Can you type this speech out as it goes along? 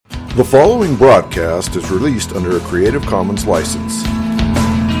The following broadcast is released under a Creative Commons license.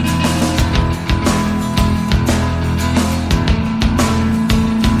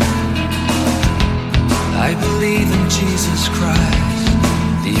 I believe in Jesus Christ,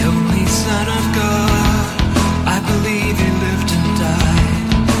 the only Son of God. I believe He lived and died,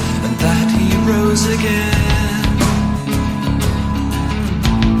 and that He rose again.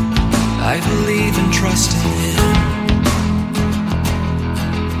 I believe and trust in Him.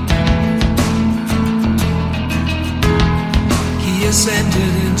 He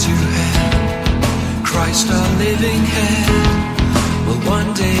ascended into heaven. Christ, our living head, will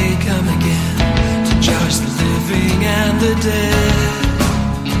one day come again to judge the living and the dead.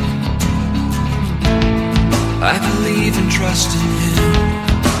 I believe and trust in Him.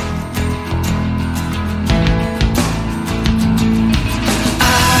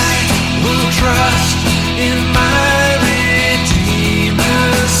 I will trust in my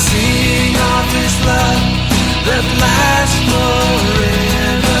Redeemer, sing of His love that lasts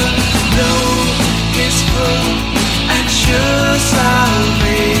forever, know His full and sure salvation.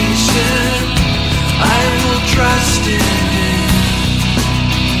 I will trust in Him.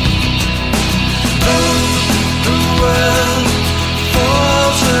 Though the world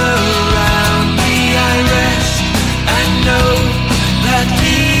falls around me, I rest and know that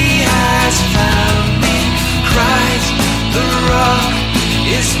He has found me. Christ, the rock,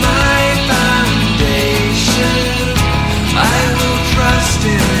 is my foundation. I will trust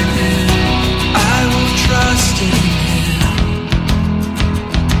in Him. I will trust in Him.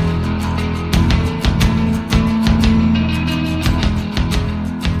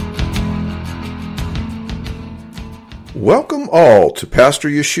 Welcome all to Pastor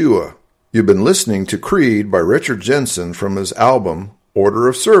Yeshua. You've been listening to Creed by Richard Jensen from his album, Order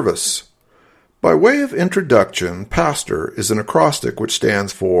of Service. By way of introduction, Pastor is an acrostic which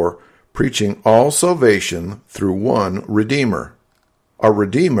stands for preaching all salvation through one Redeemer. Our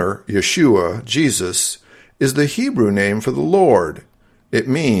Redeemer, Yeshua, Jesus, is the Hebrew name for the Lord. It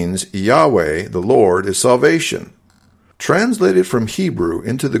means Yahweh, the Lord, is salvation. Translated from Hebrew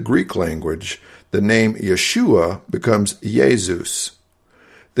into the Greek language, the name Yeshua becomes Jesus.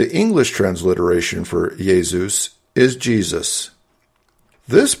 The English transliteration for Jesus is Jesus.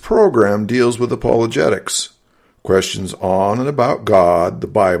 This program deals with apologetics, questions on and about God, the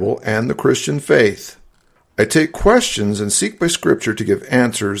Bible, and the Christian faith. I take questions and seek by Scripture to give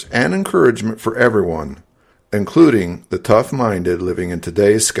answers and encouragement for everyone, including the tough-minded living in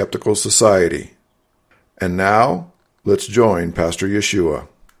today's skeptical society. And now, let's join Pastor Yeshua.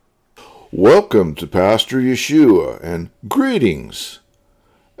 Welcome to Pastor Yeshua, and greetings.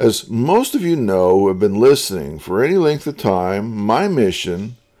 As most of you know who have been listening for any length of time, my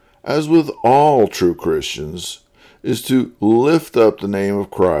mission, as with all true Christians, is to lift up the name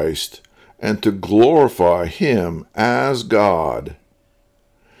of Christ and to glorify Him as God.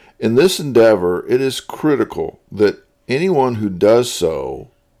 In this endeavor, it is critical that anyone who does so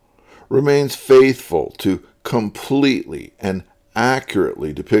remains faithful to completely and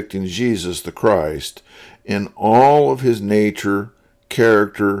accurately depicting Jesus the Christ in all of His nature,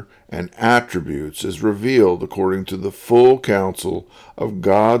 character, and attributes as revealed according to the full counsel of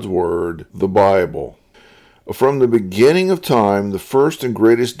God's Word, the Bible. From the beginning of time, the first and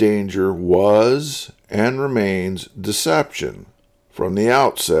greatest danger was and remains deception. From the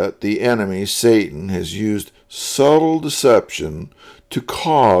outset, the enemy, Satan, has used subtle deception to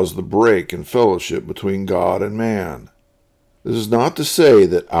cause the break in fellowship between God and man. This is not to say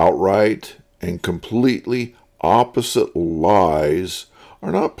that outright and completely opposite lies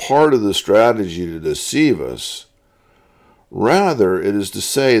are not part of the strategy to deceive us. Rather, it is to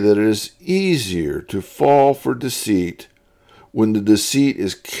say that it is easier to fall for deceit when the deceit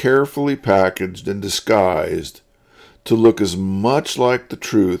is carefully packaged and disguised to look as much like the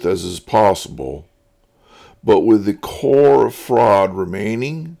truth as is possible, but with the core of fraud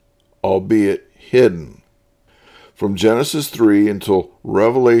remaining, albeit hidden. From Genesis 3 until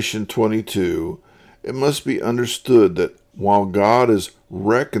Revelation 22, it must be understood that while God is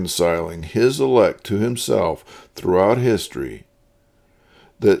reconciling His elect to Himself throughout history,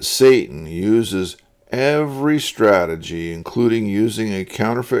 that Satan uses every strategy, including using a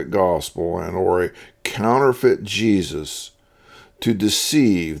counterfeit gospel and or a counterfeit Jesus, to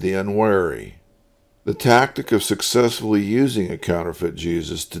deceive the unwary. The tactic of successfully using a counterfeit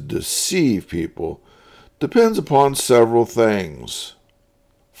Jesus to deceive people depends upon several things.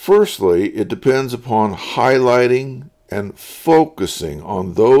 Firstly, it depends upon highlighting and focusing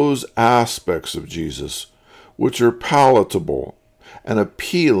on those aspects of Jesus which are palatable and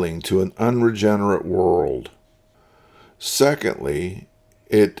appealing to an unregenerate world. Secondly,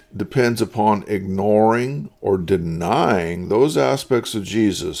 it depends upon ignoring or denying those aspects of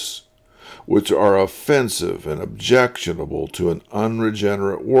Jesus which are offensive and objectionable to an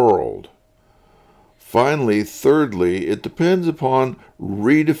unregenerate world. Finally, thirdly, it depends upon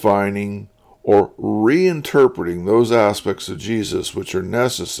redefining or reinterpreting those aspects of Jesus which are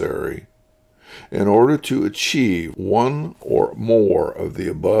necessary in order to achieve one or more of the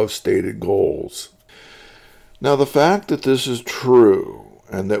above stated goals. Now, the fact that this is true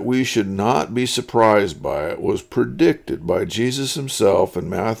and that we should not be surprised by it was predicted by Jesus himself in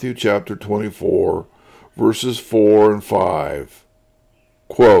Matthew chapter 24, verses 4 and 5.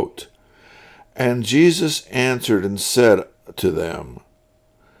 Quote, "And Jesus answered and said to them,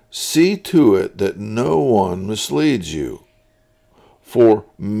 See to it that no one misleads you. For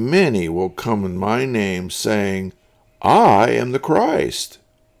many will come in my name, saying, I am the Christ,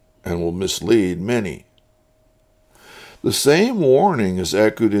 and will mislead many." The same warning is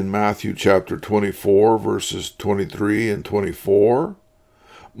echoed in Matthew chapter 24, verses 23 and 24,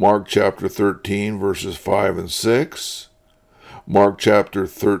 Mark chapter 13, verses 5 and 6, Mark chapter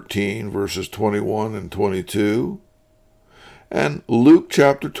 13, verses 21 and 22, and Luke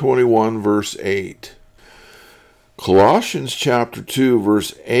chapter 21, verse 8. Colossians chapter 2,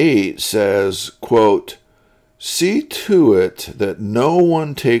 verse 8 says, quote, "See to it that no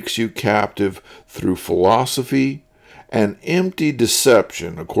one takes you captive through philosophy and empty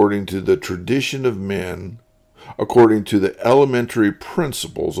deception according to the tradition of men, according to the elementary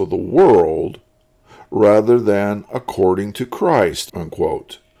principles of the world, rather than according to Christ,"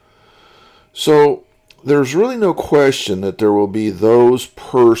 unquote. So, there's really no question that there will be those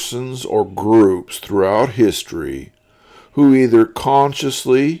persons or groups throughout history who either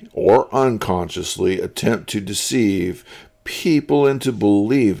consciously or unconsciously attempt to deceive people into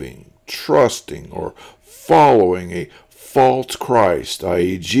believing, trusting, or following a false Christ,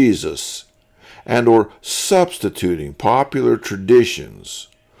 i.e. Jesus, and or substituting popular traditions,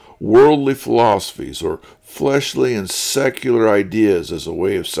 worldly philosophies, or fleshly and secular ideas as a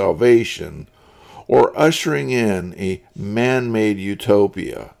way of salvation, or ushering in a man-made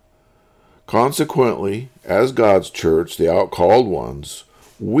utopia. Consequently, as God's church, the outcalled ones,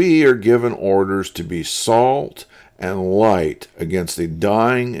 we are given orders to be salt and light against a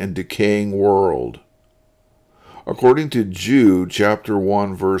dying and decaying world. According to Jude chapter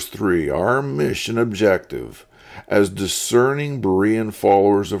 1, verse 3, our mission objective as discerning Berean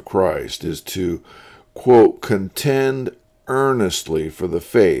followers of Christ is to, quote, "contend earnestly for the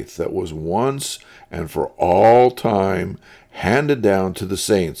faith that was once and for all time handed down to the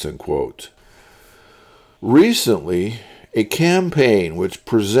saints," unquote. Recently, a campaign which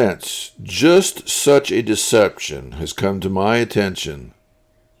presents just such a deception has come to my attention.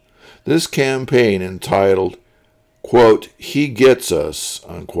 This campaign, entitled, quote, "He Gets Us,"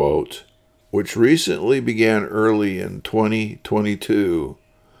 unquote, which recently began early in 2022,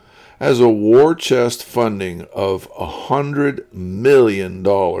 has a war chest funding of $100 million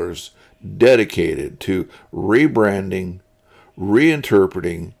dedicated to rebranding,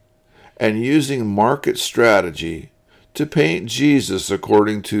 reinterpreting, and using market strategy to paint Jesus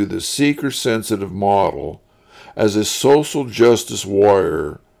according to the seeker-sensitive model as a social justice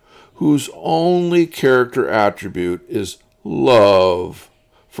warrior whose only character attribute is love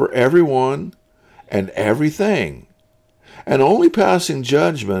for everyone and everything, and only passing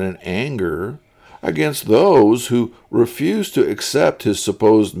judgment and anger against those who refuse to accept his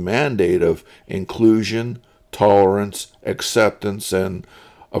supposed mandate of inclusion, tolerance, acceptance, and,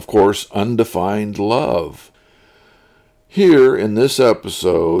 of course, undefined love. Here in this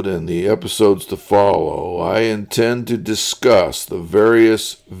episode and the episodes to follow, I intend to discuss the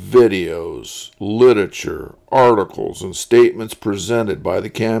various videos, literature, articles, and statements presented by the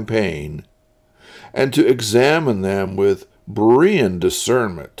campaign, and to examine them with Berean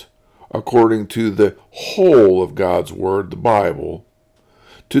discernment, according to the whole of God's Word, the Bible,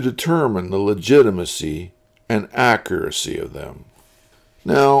 to determine the legitimacy and accuracy of them.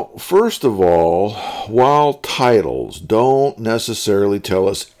 Now, first of all, while titles don't necessarily tell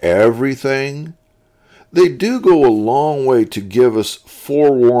us everything, they do go a long way to give us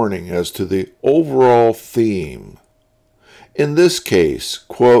forewarning as to the overall theme. In this case,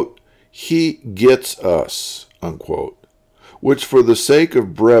 quote, "He gets us," unquote, which for the sake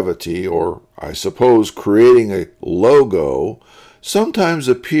of brevity, or I suppose creating a logo, sometimes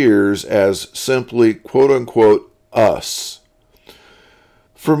appears as simply, quote-unquote, "us."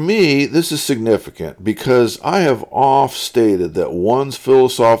 For me, this is significant because I have oft stated that one's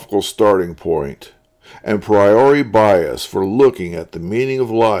philosophical starting point and priori bias for looking at the meaning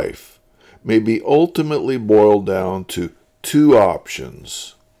of life may be ultimately boiled down to two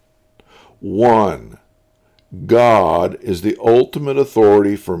options. 1. God is the ultimate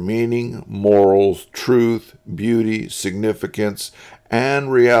authority for meaning, morals, truth, beauty, significance,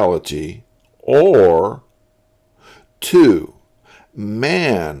 and reality. Or 2.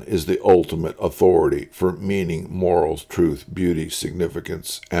 Man is the ultimate authority for meaning, morals, truth, beauty,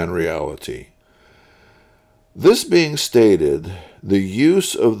 significance, and reality. This being stated, the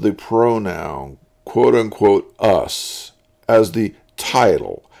use of the pronoun quote-unquote us as the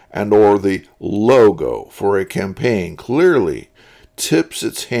title and or the logo for a campaign clearly tips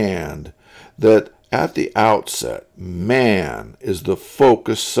its hand that at the outset, man is the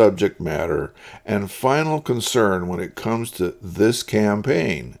focused subject matter and final concern when it comes to this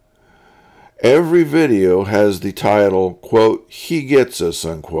campaign. Every video has the title, quote, "He gets us,"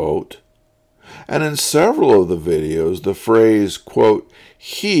 unquote. And in several of the videos, the phrase, quote,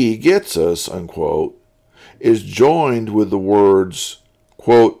 "He gets us," unquote, is joined with the words,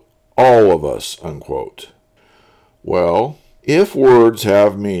 quote, "all of us," unquote. Well, if words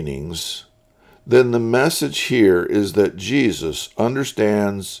have meanings, then the message here is that Jesus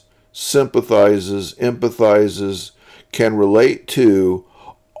understands, sympathizes, empathizes, can relate to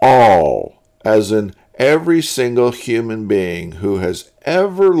all, as in every single human being who has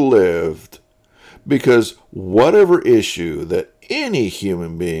ever lived, because whatever issue that any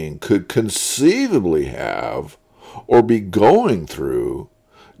human being could conceivably have or be going through,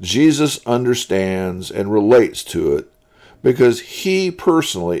 Jesus understands and relates to it because he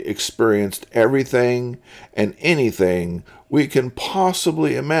personally experienced everything and anything we can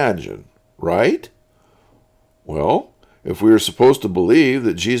possibly imagine, right? Well, if we are supposed to believe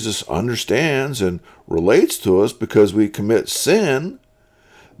that Jesus understands and relates to us because we commit sin,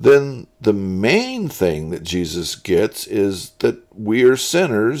 then the main thing that Jesus gets is that we are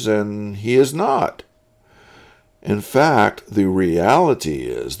sinners and he is not. In fact, the reality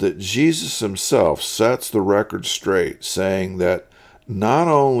is that Jesus himself sets the record straight, saying that not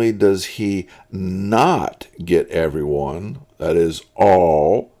only does he not get everyone, that is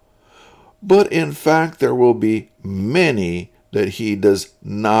all, but in fact there will be many that he does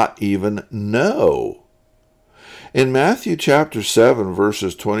not even know. In Matthew chapter 7,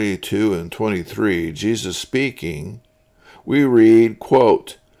 verses 22 and 23, Jesus speaking, we read,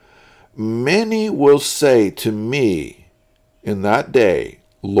 quote, "Many will say to me in that day,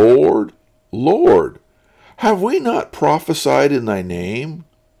 Lord, Lord, have we not prophesied in thy name?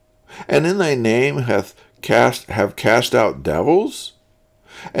 And in thy name have cast out devils?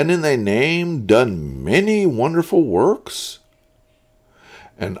 And in thy name done many wonderful works?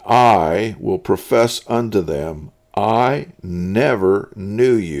 And I will profess unto them, I never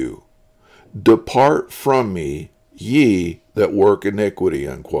knew you. Depart from me, ye that work iniquity,"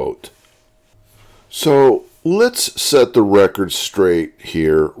 unquote. So let's set the record straight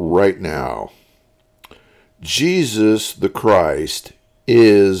here right now. Jesus the Christ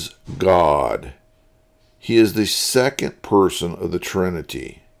is God. He is the second person of the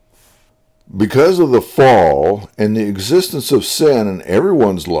Trinity. Because of the fall and the existence of sin in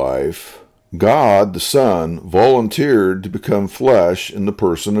everyone's life, God the Son volunteered to become flesh in the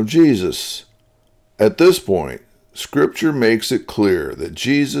person of Jesus. At this point, Scripture makes it clear that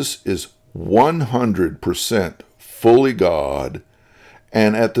Jesus is 100% fully God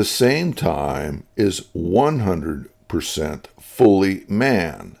and at the same time is 100% fully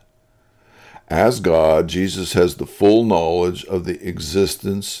man. As God, Jesus has the full knowledge of the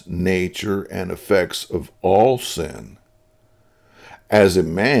existence, nature, and effects of all sin. As a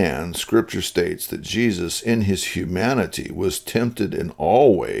man, Scripture states that Jesus in his humanity was tempted in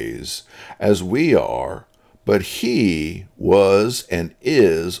all ways as we are, but he was and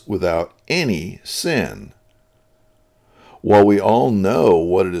is without any sin. While we all know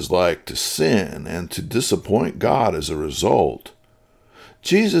what it is like to sin and to disappoint God as a result,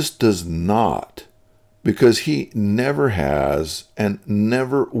 Jesus does not, because he never has and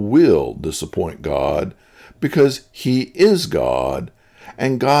never will disappoint God, because he is God,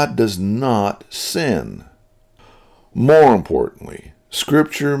 and God does not sin. More importantly,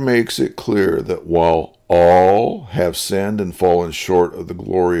 Scripture makes it clear that while all have sinned and fallen short of the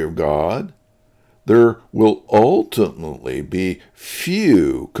glory of God, there will ultimately be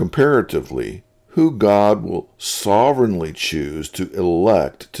few, comparatively, who God will sovereignly choose to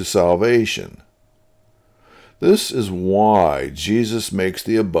elect to salvation. This is why Jesus makes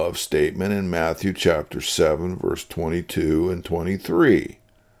the above statement in Matthew chapter 7, verse 22 and 23.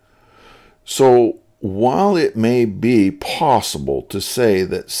 So, while it may be possible to say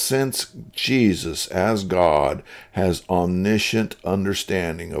that since Jesus as God has omniscient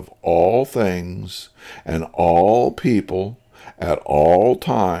understanding of all things and all people at all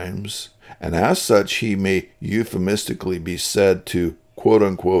times, and as such he may euphemistically be said to,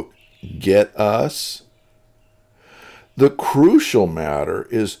 quote-unquote, get us, the crucial matter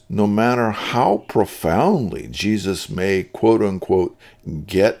is no matter how profoundly Jesus may, quote-unquote,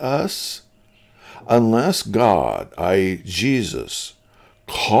 get us, unless God, i.e. Jesus,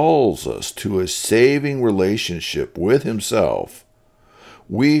 calls us to a saving relationship with himself,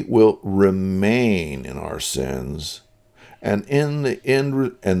 we will remain in our sins, and the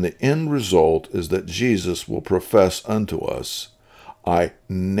end result is that Jesus will profess unto us, I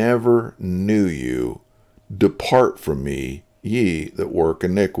never knew you. Depart from me, ye that work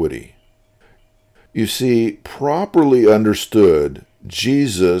iniquity. You see, properly understood,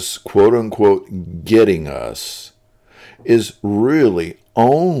 Jesus, quote-unquote, getting us, is really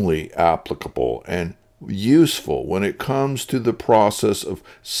only applicable and useful when it comes to the process of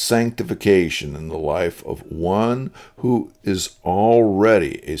sanctification in the life of one who is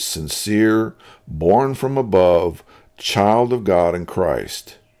already a sincere, born from above, child of God in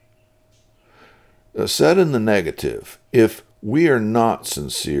Christ. Said in the negative, if we are not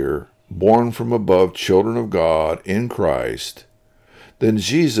sincere, born from above children of God in Christ, then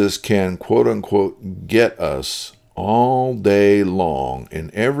Jesus can, quote-unquote, get us all day long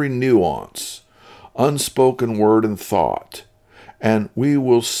in every nuance, unspoken word and thought, and we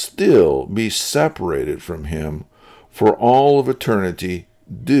will still be separated from him for all of eternity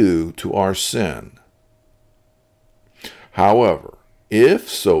due to our sin. However, if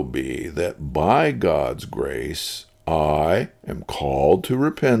so be that by God's grace I am called to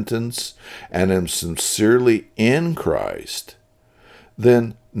repentance and am sincerely in Christ,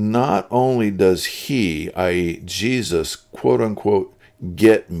 then not only does he, i.e. Jesus, quote-unquote,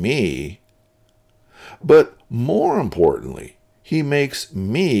 get me, but more importantly, he makes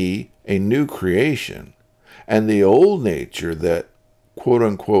me a new creation, and the old nature that,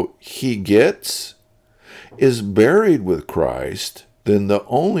 quote-unquote, he gets is buried with Christ. Then the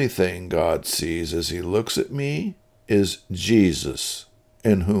only thing God sees as he looks at me is Jesus,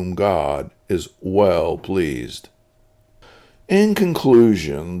 in whom God is well pleased. In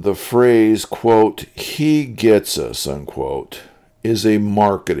conclusion, the phrase, quote, he gets us, unquote, is a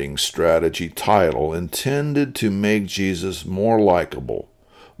marketing strategy title intended to make Jesus more likable,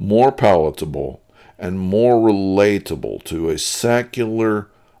 more palatable, and more relatable to a secular,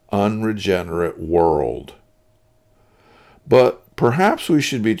 unregenerate world. But perhaps we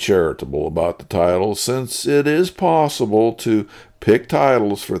should be charitable about the title, since it is possible to pick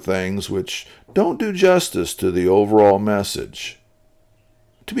titles for things which don't do justice to the overall message.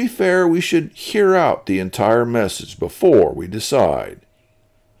 To be fair, we should hear out the entire message before we decide.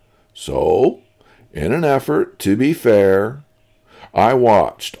 So, in an effort to be fair, I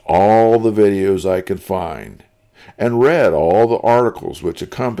watched all the videos I could find and read all the articles which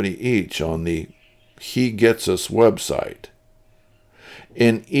accompany each on the He Gets Us website.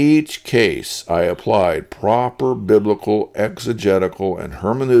 In each case, I applied proper biblical, exegetical, and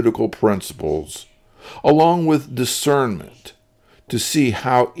hermeneutical principles, along with discernment, to see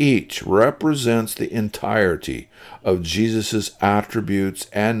how each represents the entirety of Jesus' attributes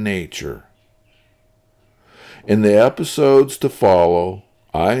and nature. In the episodes to follow,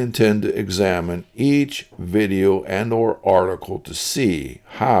 I intend to examine each video and/or article to see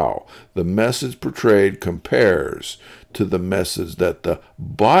how the message portrayed compares to the message that the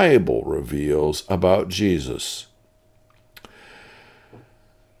Bible reveals about Jesus.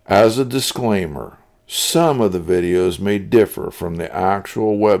 As a disclaimer, some of the videos may differ from the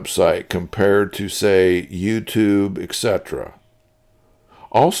actual website compared to, say, YouTube, etc.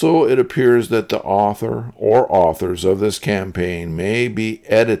 Also, it appears that the author or authors of this campaign may be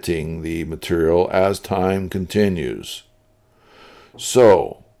editing the material as time continues.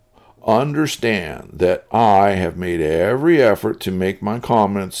 So, understand that I have made every effort to make my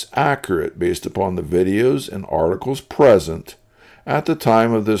comments accurate based upon the videos and articles present at the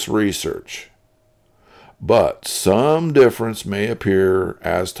time of this research. But some difference may appear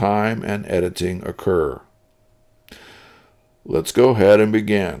as time and editing occur. Let's go ahead and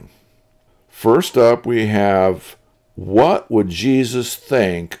begin. First up, we have, what would Jesus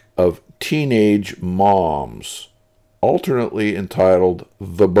think of teenage moms? Alternately entitled,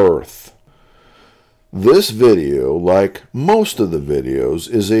 The Birth. This video, like most of the videos,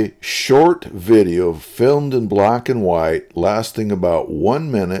 is a short video filmed in black and white, lasting about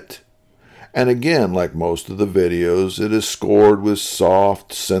 1 minute, and again, like most of the videos, it is scored with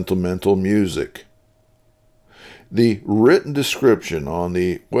soft, sentimental music. The written description on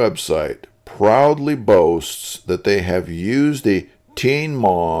the website proudly boasts that they have used a teen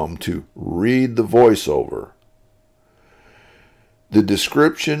mom to read the voiceover. The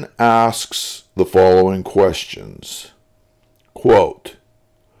description asks the following questions. Quote,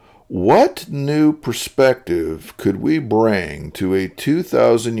 what new perspective could we bring to a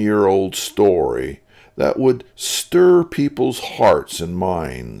 2,000-year-old story that would stir people's hearts and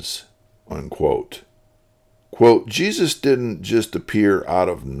minds? Unquote. Quote, Jesus didn't just appear out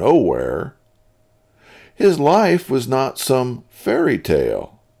of nowhere. His life was not some fairy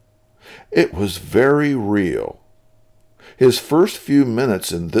tale. It was very real. His first few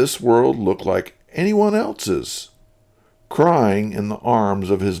minutes in this world looked like anyone else's, crying in the arms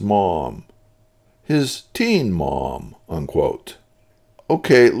of his mom, his teen mom, unquote.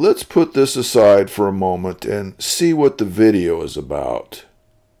 Okay, let's put this aside for a moment and see what the video is about.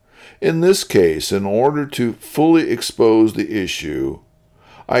 In this case, in order to fully expose the issue,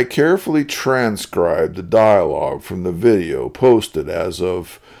 I carefully transcribed the dialogue from the video posted as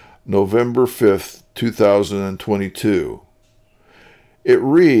of November 5th, 2022. It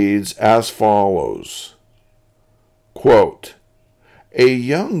reads as follows. Quote, a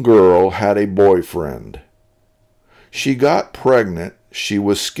young girl had a boyfriend. She got pregnant. She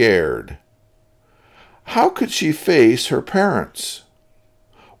was scared. How could she face her parents?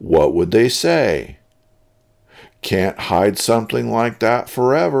 What would they say? Can't hide something like that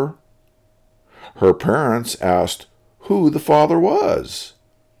forever. Her parents asked who the father was.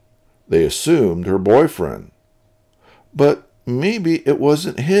 They assumed her boyfriend. But maybe it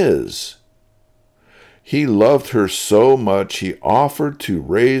wasn't his. He loved her so much he offered to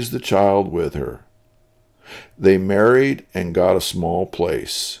raise the child with her. They married and got a small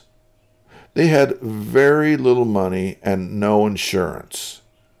place. They had very little money and no insurance.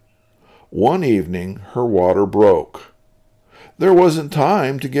 One evening, her water broke. There wasn't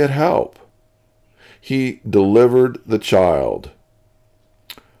time to get help. He delivered the child.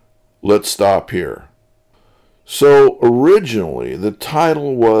 Let's stop here. So originally, the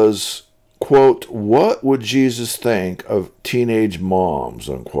title was, quote, what would Jesus think of teenage moms,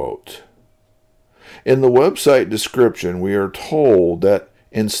 unquote. In the website description, we are told that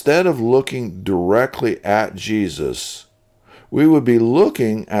instead of looking directly at Jesus, we would be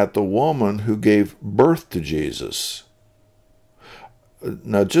looking at the woman who gave birth to Jesus.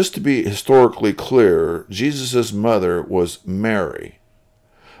 Now, just to be historically clear, Jesus' mother was Mary.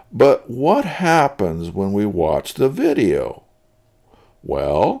 But what happens when we watch the video?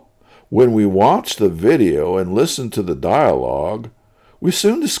 Well, when we watch the video and listen to the dialogue, we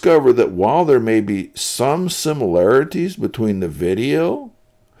soon discover that while there may be some similarities between the video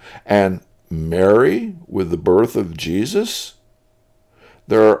and Mary with the birth of Jesus,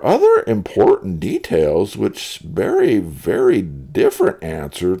 there are other important details which bear a very different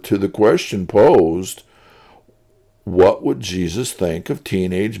answer to the question posed, what would Jesus think of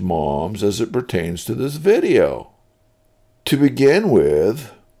teenage moms as it pertains to this video? To begin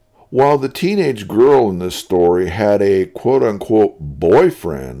with, while the teenage girl in this story had a quote-unquote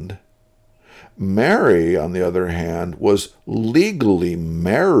boyfriend, Mary, on the other hand, was legally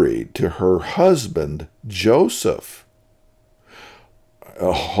married to her husband, Joseph.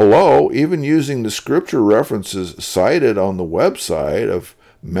 Even using the scripture references cited on the website of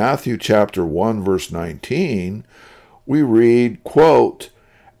Matthew chapter 1, verse 19, we read, quote,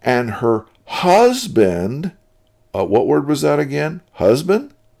 and her husband, what word was that again?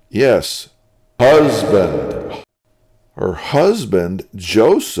 Husband? Yes, husband. Her husband,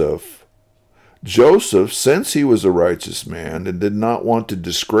 Joseph, since he was a righteous man and did not want to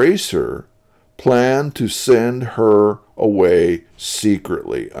disgrace her, planned to send her away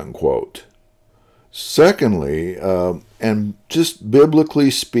secretly, unquote. Secondly, and just biblically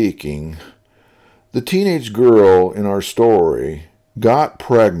speaking, the teenage girl in our story got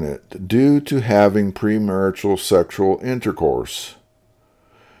pregnant due to having premarital sexual intercourse.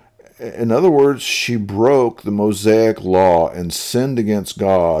 In other words, she broke the Mosaic law and sinned against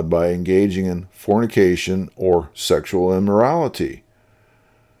God by engaging in fornication or sexual immorality.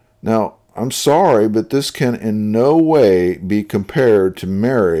 Now, I'm sorry, but this can in no way be compared to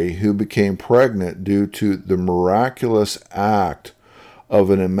Mary, who became pregnant due to the miraculous act of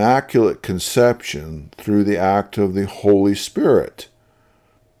an immaculate conception through the act of the Holy Spirit.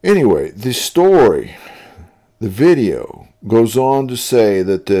 Anyway, the story, the video, goes on to say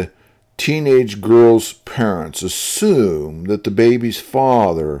that the teenage girl's parents assume that the baby's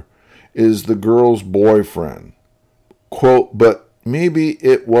father is the girl's boyfriend. Quote, but maybe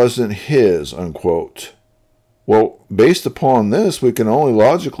it wasn't his, unquote. Well, based upon this, we can only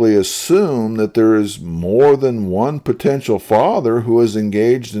logically assume that there is more than one potential father who is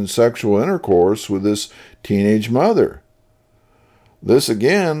engaged in sexual intercourse with this teenage mother. This,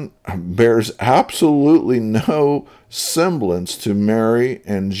 again, bears absolutely no semblance to Mary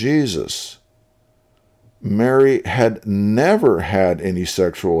and Jesus. Mary had never had any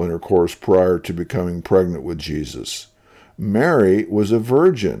sexual intercourse prior to becoming pregnant with Jesus. Mary was a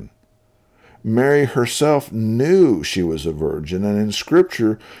virgin. Mary herself knew she was a virgin, and in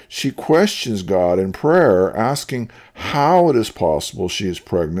Scripture she questions God in prayer, asking how it is possible she is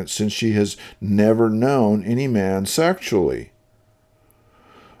pregnant since she has never known any man sexually.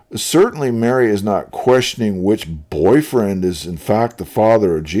 Certainly Mary is not questioning which boyfriend is in fact the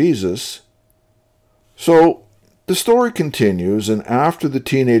father of Jesus. So the story continues, and after the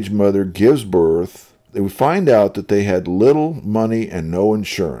teenage mother gives birth, we find out that they had little money and no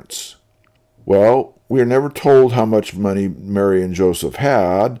insurance. Well, we are never told how much money Mary and Joseph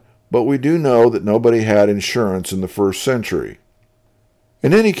had, but we do know that nobody had insurance in the first century.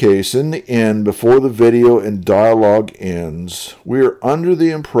 In any case, in the end, before the video and dialogue ends, we are under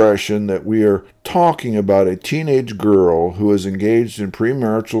the impression that we are talking about a teenage girl who is engaged in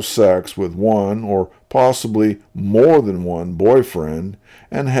premarital sex with one or possibly more than one boyfriend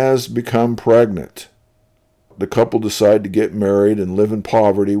and has become pregnant. The couple decide to get married and live in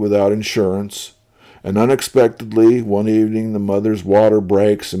poverty without insurance, and unexpectedly, one evening the mother's water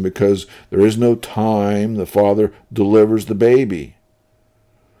breaks, and because there is no time, the father delivers the baby.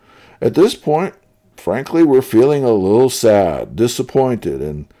 At this point, frankly, we're feeling a little sad, disappointed,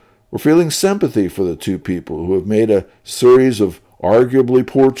 and we're feeling sympathy for the two people who have made a series of arguably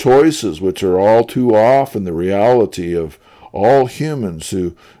poor choices, which are all too often the reality of all humans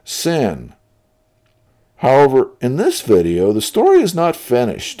who sin. However, in this video, the story is not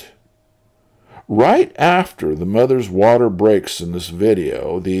finished. Right after the mother's water breaks in this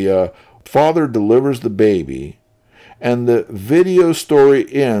video, the father delivers the baby, and the video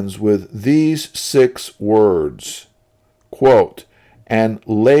story ends with these 6 words, quote, "and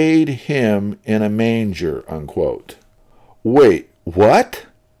laid him in a manger," unquote. Wait, what?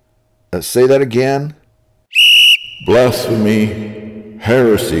 Say that again. Blasphemy,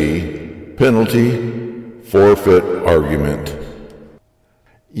 heresy, penalty, forfeit argument.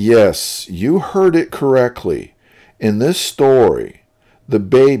 Yes, you heard it correctly. In this story, the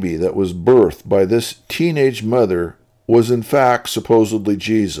baby that was birthed by this teenage mother was in fact supposedly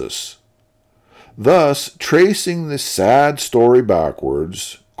Jesus. Thus, tracing the sad story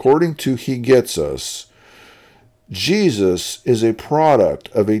backwards, according to He Gets Us, Jesus is a product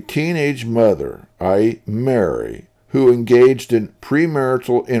of a teenage mother, i.e. Mary, who engaged in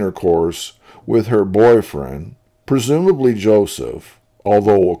premarital intercourse with her boyfriend, presumably Joseph,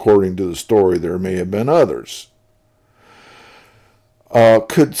 although according to the story there may have been others.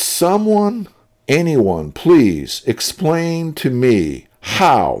 Could anyone, please explain to me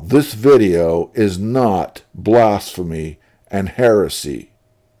how this video is not blasphemy and heresy?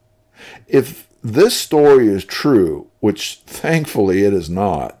 If this story is true, which thankfully it is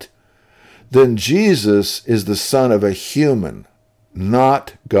not, then Jesus is the son of a human,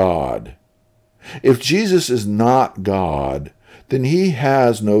 not God. If Jesus is not God, then he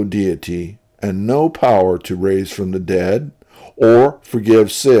has no deity and no power to raise from the dead or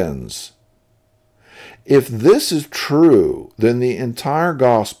forgive sins. If this is true, then the entire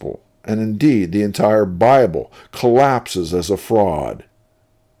gospel, and indeed the entire Bible, collapses as a fraud.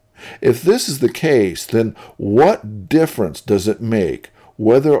 If this is the case, then what difference does it make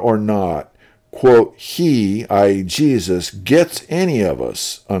whether or not, quote, he, i.e. Jesus, gets any of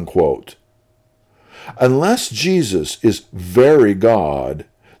us, unquote? Unless Jesus is very God,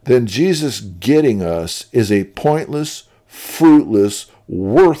 then Jesus getting us is a pointless, fruitless,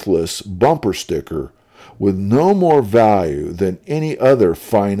 worthless bumper sticker with no more value than any other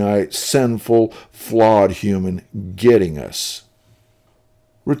finite, sinful, flawed human getting us.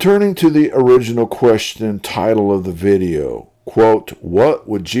 Returning to the original question and title of the video, quote, "What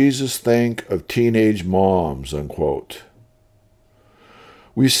would Jesus think of teenage moms?" unquote.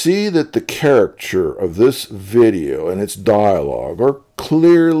 We see that the caricature of this video and its dialogue are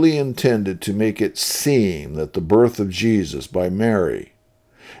clearly intended to make it seem that the birth of Jesus by Mary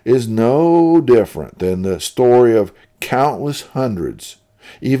is no different than the story of countless hundreds,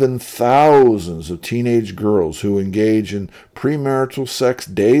 even thousands of teenage girls who engage in premarital sex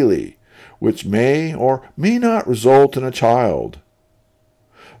daily, which may or may not result in a child.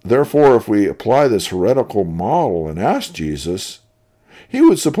 Therefore, if we apply this heretical model and ask Jesus, he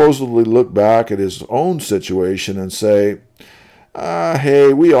would supposedly look back at his own situation and say,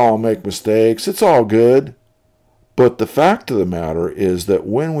 hey, we all make mistakes. It's all good. But the fact of the matter is that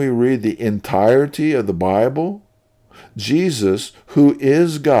when we read the entirety of the Bible, Jesus, who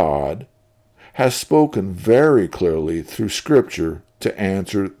is God, has spoken very clearly through Scripture to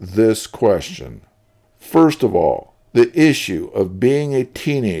answer this question. First of all, the issue of being a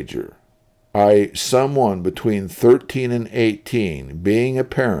teenager, i.e. someone between 13 and 18, being a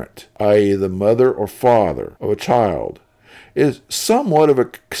parent, i.e. the mother or father of a child, is somewhat of a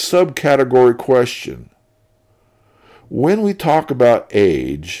subcategory question. When we talk about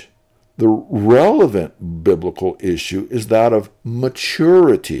age, the relevant biblical issue is that of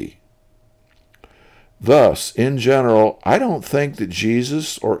maturity. Thus, in general, I don't think that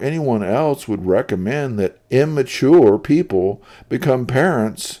Jesus or anyone else would recommend that immature people become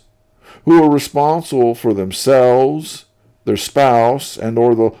parents who are responsible for themselves, their spouse, and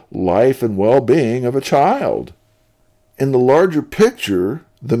or the life and well-being of a child. In the larger picture,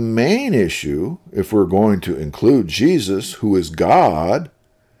 the main issue, if we're going to include Jesus, who is God,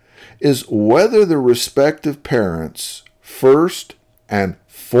 is whether the respective parents, first and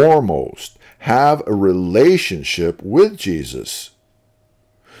foremost, have a relationship with Jesus.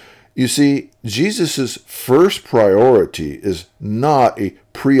 You see, Jesus' first priority is not a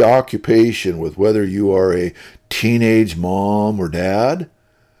preoccupation with whether you are a teenage mom or dad.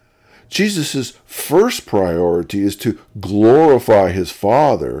 Jesus' first priority is to glorify his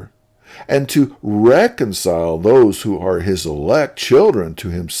Father and to reconcile those who are his elect children to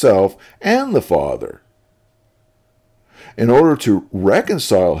himself and the Father. In order to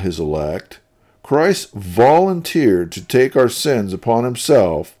reconcile his elect, Christ volunteered to take our sins upon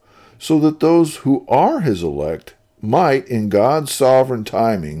himself so that those who are his elect might, in God's sovereign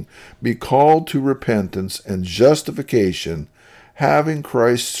timing, be called to repentance and justification, having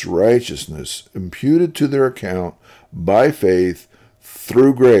Christ's righteousness imputed to their account by faith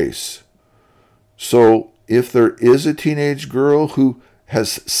through grace. So, if there is a teenage girl who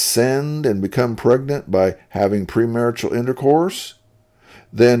has sinned and become pregnant by having premarital intercourse,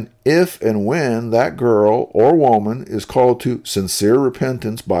 then if and when that girl or woman is called to sincere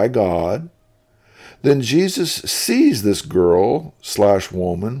repentance by God, then Jesus sees this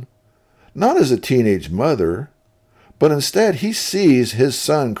girl/woman not as a teenage mother, but instead he sees his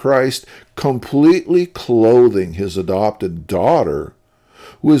son Christ completely clothing his adopted daughter,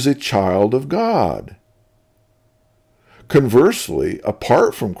 who is a child of God. Conversely,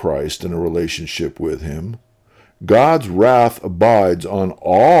 apart from Christ in a relationship with him, God's wrath abides on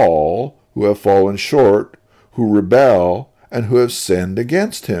all who have fallen short, who rebel, and who have sinned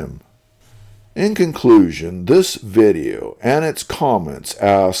against him. In conclusion, this video and its comments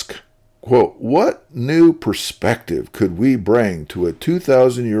ask, quote, what new perspective could we bring to a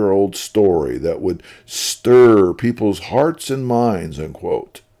 2,000-year-old story that would stir people's hearts and minds,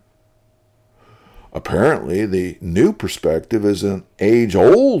 unquote. Apparently, the new perspective is an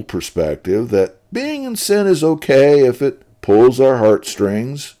age-old perspective that being in sin is okay if it pulls our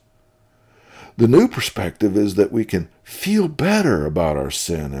heartstrings. The new perspective is that we can feel better about our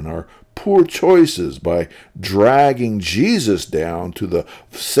sin and our poor choices by dragging Jesus down to the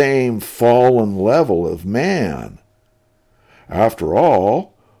same fallen level of man. After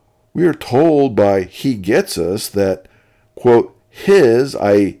all, we are told by He Gets Us that, quote, his,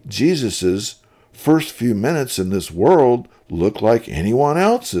 i.e. Jesus's, first few minutes in this world look like anyone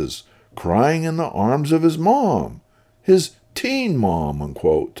else's, crying in the arms of his mom, his teen mom,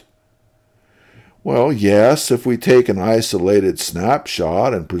 unquote. Well, yes, if we take an isolated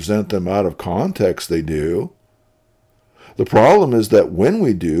snapshot and present them out of context, they do. The problem is that when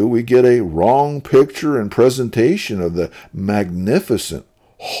we do, we get a wrong picture and presentation of the magnificent,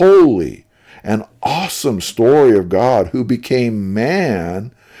 holy, and awesome story of God who became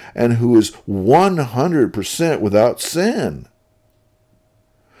man and who is 100% without sin.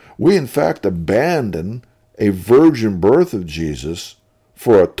 We, in fact, abandon a virgin birth of Jesus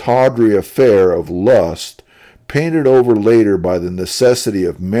for a tawdry affair of lust, painted over later by the necessity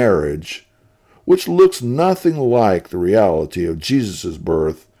of marriage, which looks nothing like the reality of Jesus'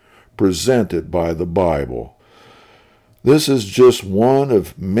 birth presented by the Bible. This is just one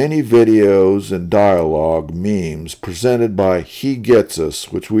of many videos and dialogue memes presented by He Gets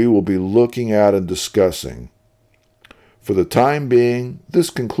Us, which we will be looking at and discussing. For the time being,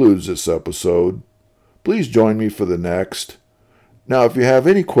 this concludes this episode. Please join me for the next. Now, if you have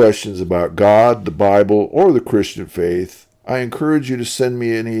any questions about God, the Bible, or the Christian faith, I encourage you to send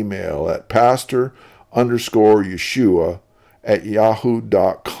me an email at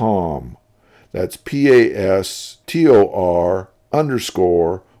pastor_yeshua@yahoo.com. That's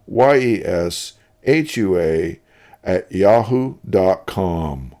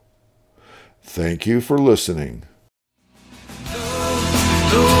pastor_yeshua@yahoo.com. Thank you for listening.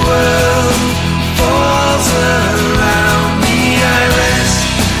 Lord.